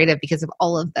just creative because of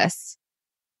all of this,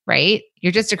 right?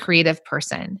 You're just a creative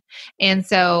person. And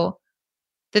so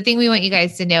the thing we want you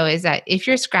guys to know is that if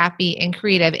you're scrappy and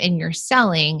creative in your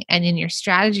selling and in your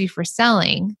strategy for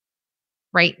selling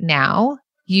right now,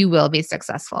 you will be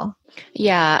successful.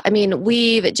 Yeah. I mean,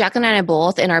 Jacqueline and I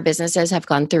both in our businesses have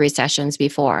gone through recessions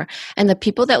before. And the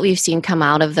people that we've seen come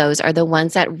out of those are the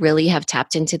ones that really have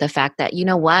tapped into the fact that, you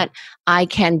know what, I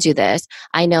can do this.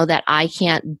 I know that I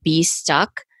can't be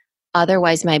stuck.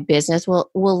 Otherwise my business will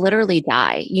literally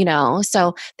die, you know?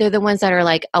 So they're the ones that are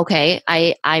like, okay,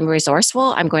 I'm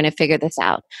resourceful. I'm going to figure this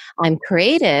out. I'm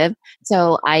creative.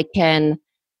 So I can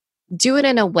do it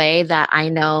in a way that I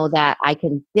know that I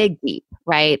can dig deep,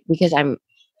 right? Because I'm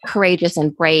courageous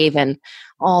and brave and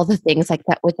all the things like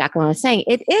that, what Jacqueline was saying.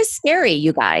 It is scary,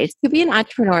 you guys. To be an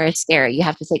entrepreneur is scary. You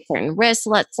have to take certain risks,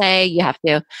 let's say. You have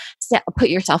to put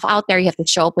yourself out there. You have to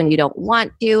show up when you don't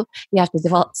want to. You have to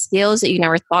develop skills that you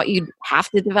never thought you'd have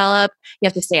to develop. You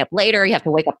have to stay up later. You have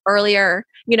to wake up earlier.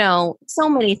 You know, so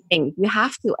many things. You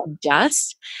have to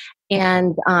adjust.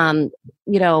 And,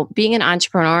 you know, being an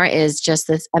entrepreneur is just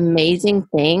this amazing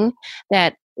thing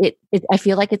that I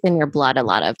feel like it's in your blood a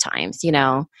lot of times, you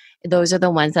know. Those are the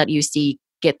ones that you see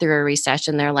get through a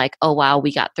recession. They're like, oh, wow,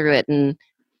 we got through it and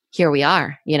here we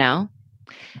are, you know.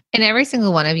 And every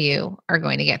single one of you are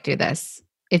going to get through this.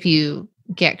 If you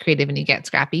get creative and you get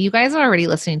scrappy, you guys are already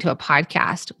listening to a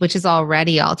podcast, which is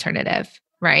already alternative,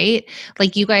 right?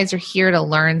 Like you guys are here to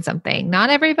learn something. Not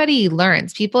everybody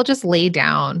learns. People just lay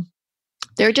down.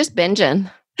 They're just binging.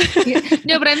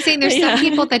 No, but I'm saying there's some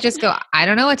people that just go, I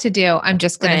don't know what to do. I'm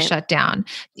just going to shut down.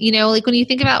 You know, like when you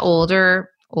think about older,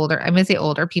 I'm going to say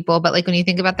older people, but like when you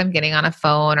think about them getting on a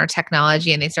phone or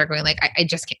technology and they start going like, I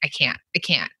just can't, I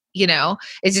can't, you know,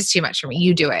 it's just too much for me.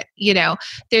 You do it. You know,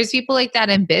 there's people like that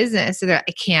in business so that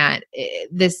I can't,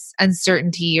 this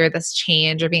uncertainty or this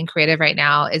change or being creative right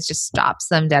now, it just stops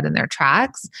them dead in their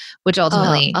tracks, which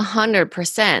ultimately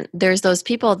 100%. There's those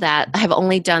people that have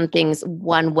only done things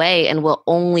one way and will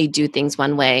only do things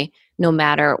one way, no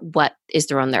matter what is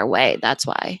thrown their way. That's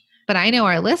why. But I know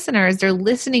our listeners, they're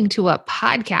listening to a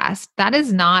podcast. That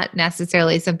is not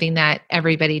necessarily something that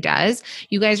everybody does.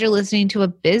 You guys are listening to a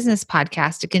business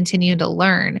podcast to continue to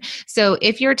learn. So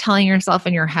if you're telling yourself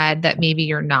in your head that maybe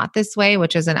you're not this way,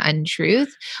 which is an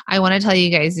untruth, I want to tell you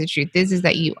guys the truth is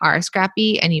that you are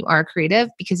scrappy and you are creative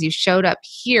because you showed up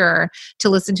here to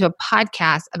listen to a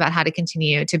podcast about how to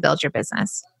continue to build your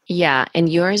business. Yeah. And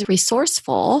you're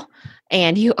resourceful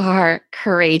and you are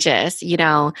courageous. You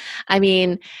know, I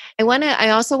mean, I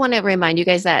also want to remind you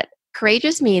guys that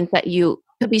courageous means that you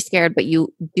could be scared, but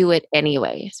you do it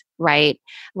anyways, right?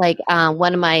 Like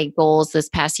one of my goals this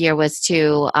past year was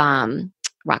to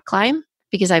rock climb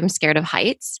because I'm scared of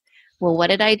heights. Well, what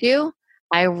did I do?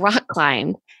 I rock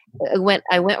climbed. I went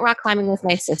rock climbing with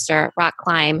my sister, rock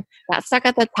climb, got stuck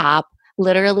at the top,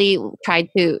 literally tried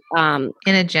to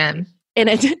in a gym.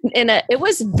 It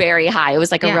was very high. It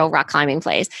was like a real rock climbing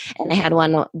place. And I had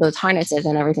one of those harnesses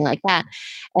and everything like that.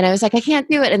 And I was like, I can't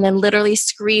do it. And then literally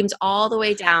screamed all the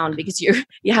way down because you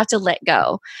have to let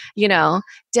go. You know,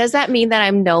 does that mean that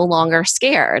I'm no longer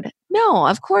scared? No,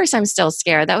 of course I'm still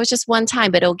scared. That was just one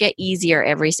time, but it'll get easier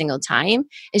every single time.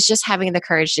 It's just having the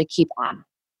courage to keep on.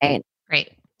 Right?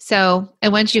 Great. So I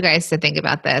want you guys to think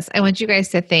about this. I want you guys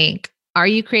to think, are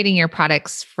you creating your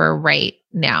products for right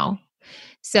now?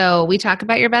 So we talk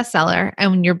about your bestseller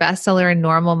and your bestseller in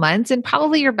normal months and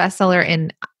probably your bestseller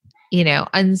in, you know,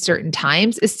 uncertain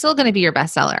times is still going to be your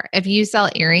bestseller. If you sell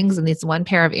earrings and this one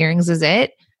pair of earrings is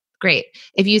it, great.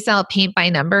 If you sell paint by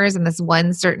numbers and this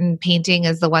one certain painting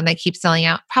is the one that keeps selling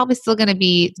out, probably still going to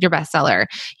be your bestseller.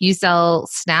 You sell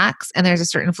snacks and there's a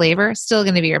certain flavor, still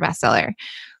going to be your bestseller.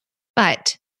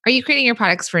 But are you creating your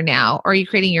products for now or are you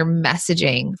creating your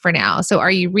messaging for now? So are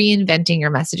you reinventing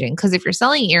your messaging? Because if you're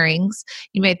selling earrings,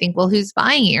 you might think, well, who's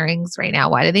buying earrings right now?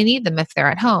 Why do they need them if they're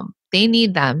at home? They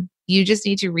need them. You just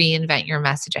need to reinvent your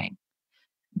messaging.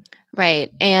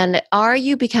 Right. And are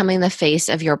you becoming the face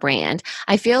of your brand?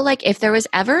 I feel like if there was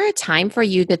ever a time for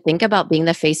you to think about being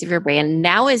the face of your brand,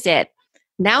 now is it.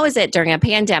 Now is it during a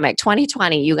pandemic,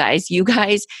 2020, you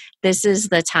guys, this is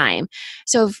the time.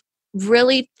 So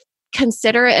really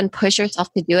consider it and push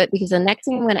yourself to do it, because the next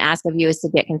thing I'm going to ask of you is to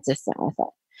get consistent with it.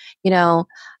 You know,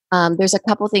 there's a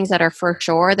couple things that are for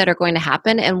sure that are going to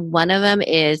happen. And one of them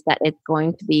is that it's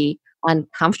going to be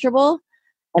uncomfortable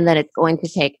and that it's going to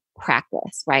take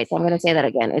practice, right? So I'm going to say that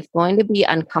again. It's going to be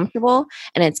uncomfortable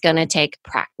and it's going to take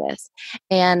practice.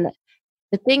 And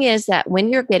the thing is that when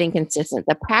you're getting consistent,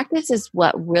 the practice is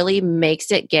what really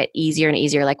makes it get easier and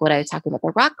easier, like what I was talking about,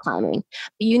 the rock climbing.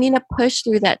 But you need to push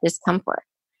through that discomfort,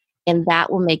 and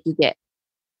that will make you get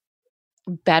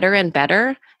better and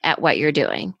better at what you're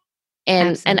doing.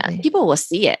 And Absolutely. people will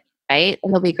see it, right?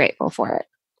 And they'll be grateful for it.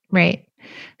 Right.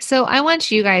 So I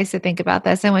want you guys to think about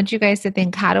this. I want you guys to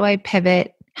think, how do I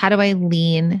pivot? How do I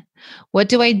lean? What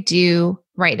do I do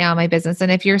right now in my business?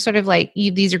 And if you're sort of like,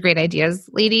 these are great ideas,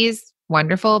 ladies,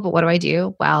 wonderful, but what do I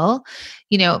do? Well,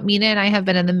 Mina and I have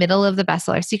been in the middle of the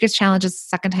Bestseller Secrets Challenge. It's the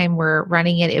second time we're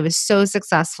running it. It was so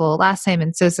successful last time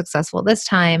and so successful this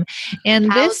time. And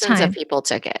this Thousands of time, people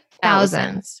took it.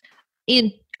 thousands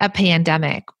in a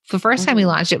pandemic. The first time we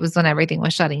launched it was when everything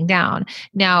was shutting down.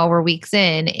 Now we're weeks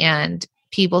in and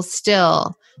people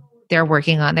still, they're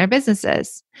working on their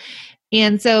businesses.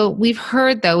 And so we've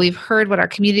heard what our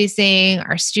community is saying,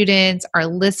 our students, our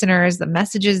listeners, the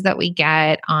messages that we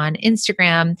get on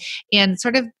Instagram. And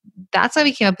sort of that's why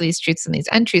we came up with these truths and these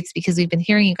untruths, because we've been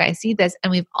hearing you guys see this.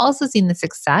 And we've also seen the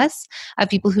success of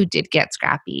people who did get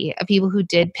scrappy, of people who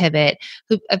did pivot,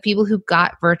 of people who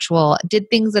got virtual, did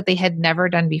things that they had never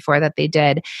done before that they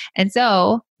did. And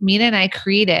so Mina and I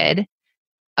created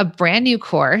a brand new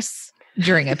course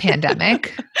during a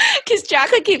pandemic. Because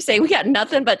Jacqueline keeps saying we got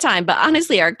nothing but time. But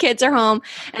honestly, our kids are home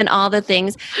and all the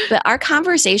things. But our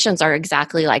conversations are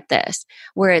exactly like this,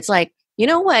 where it's like,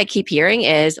 what I keep hearing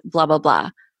is blah, blah,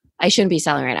 blah. I shouldn't be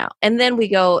selling right now. And then we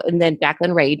go, and then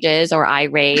Jacqueline rages or I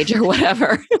rage or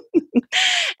whatever.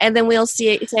 And then we'll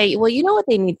say, well, what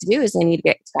they need to do is they need to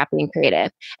get scrappy and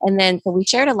creative. And then, so we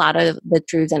shared a lot of the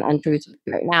truths and untruths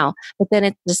right now, but then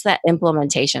it's just that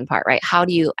implementation part, right? How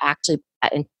do you actually put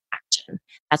that into action?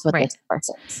 That's what this course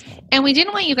is. And we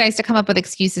didn't want you guys to come up with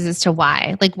excuses as to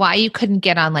why you couldn't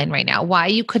get online right now, why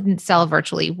you couldn't sell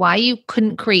virtually, why you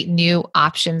couldn't create new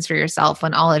options for yourself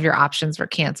when all of your options were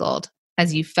canceled,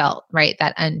 as you felt, right?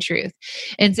 That untruth.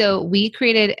 And so we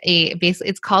created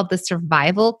it's called the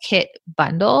Survival Kit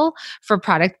Bundle for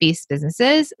product-based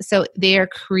businesses. So they are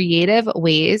creative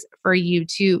ways for you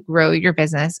to grow your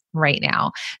business right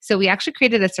now. So we actually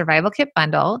created a Survival Kit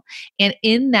Bundle. And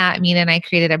in that, Mina and I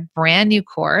created a brand new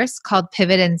course called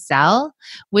Pivot and Sell,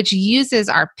 which uses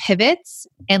our pivots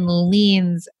and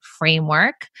leans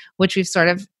framework, which we've sort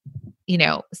of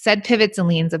said pivots and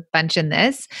leans a bunch in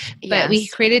this, but we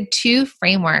created 2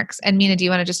 frameworks. And Mina, do you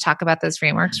want to just talk about those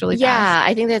frameworks really fast? Yeah,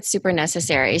 I think that's super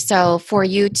necessary. So for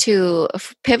you to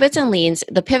pivots and leans,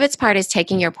 the pivots part is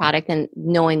taking your product and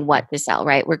knowing what to sell,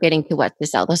 right? We're getting to what to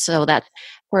sell. So that's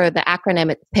for the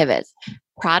acronym, it's pivots: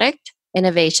 product,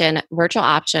 innovation, virtual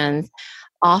options,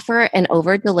 offer and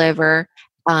over deliver,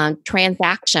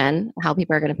 transaction, how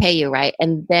people are going to pay you, right?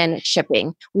 And then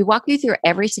shipping. We walk you through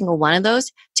every single one of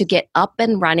those to get up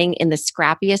and running in the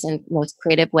scrappiest and most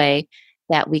creative way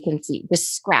that we can see.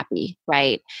 Just scrappy,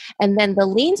 right? And then the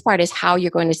leans part is how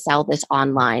you're going to sell this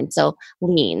online. So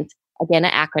leans, again,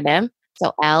 an acronym.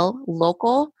 So L,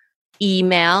 local,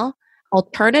 email,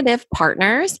 alternative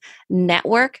partners,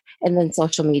 network, and then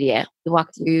social media. We walk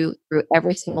through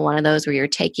every single one of those where you're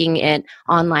taking it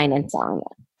online and selling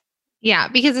it. Yeah,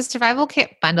 because the Survival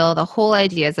Kit Bundle, the whole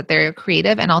idea is that there are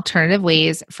creative and alternative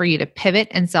ways for you to pivot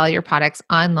and sell your products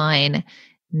online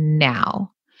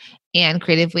now, and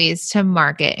creative ways to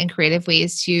market and creative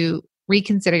ways to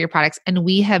reconsider your products. And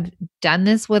we have done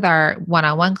this with our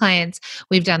one-on-one clients.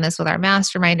 We've done this with our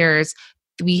masterminders.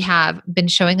 We have been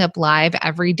showing up live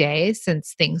every day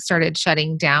since things started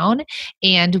shutting down,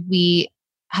 and we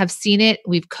have seen it.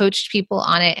 We've coached people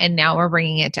on it, and now we're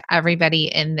bringing it to everybody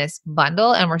in this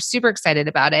bundle, and we're super excited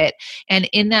about it. And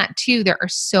in that too, there are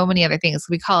so many other things.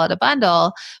 We call it a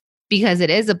bundle because it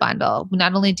is a bundle.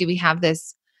 Not only do we have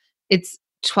this, it's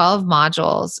 12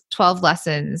 modules, 12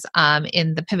 lessons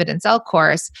in the Pivot and Sell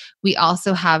course. We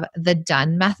also have the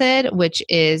Done method, which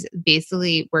is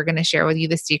basically we're going to share with you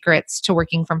the secrets to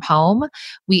working from home.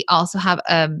 We also have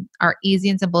our easy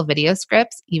and simple video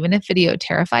scripts, even if video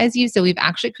terrifies you. So we've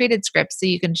actually created scripts so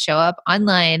you can show up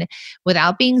online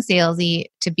without being salesy,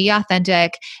 to be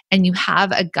authentic, and you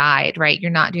have a guide, right? You're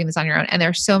not doing this on your own. And there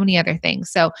are so many other things.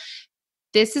 So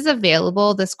this is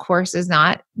available. This course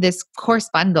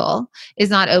bundle is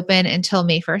not open until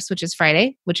May 1st, which is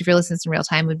Friday, which if you're listening in real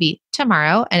time would be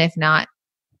tomorrow. And if not,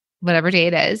 whatever day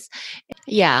it is.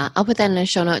 Yeah, I'll put that in the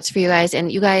show notes for you guys. And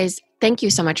you guys, Thank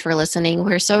you so much for listening.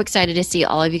 We're so excited to see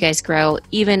all of you guys grow,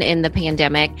 even in the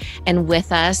pandemic, and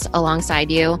with us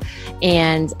alongside you.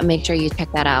 And make sure you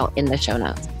check that out in the show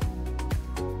notes.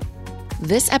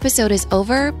 This episode is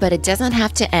over, but it doesn't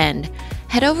have to end.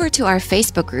 Head over to our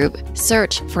Facebook group,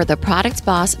 search for the Product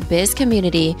Boss Biz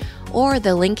Community, or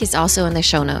the link is also in the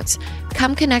show notes.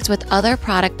 Come connect with other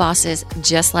product bosses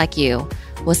just like you.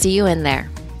 We'll see you in there.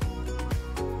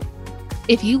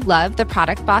 If you love the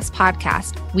Product Boss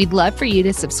podcast, we'd love for you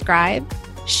to subscribe,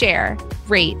 share,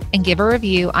 rate, and give a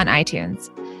review on iTunes.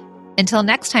 Until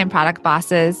next time, Product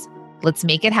Bosses, let's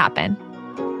make it happen.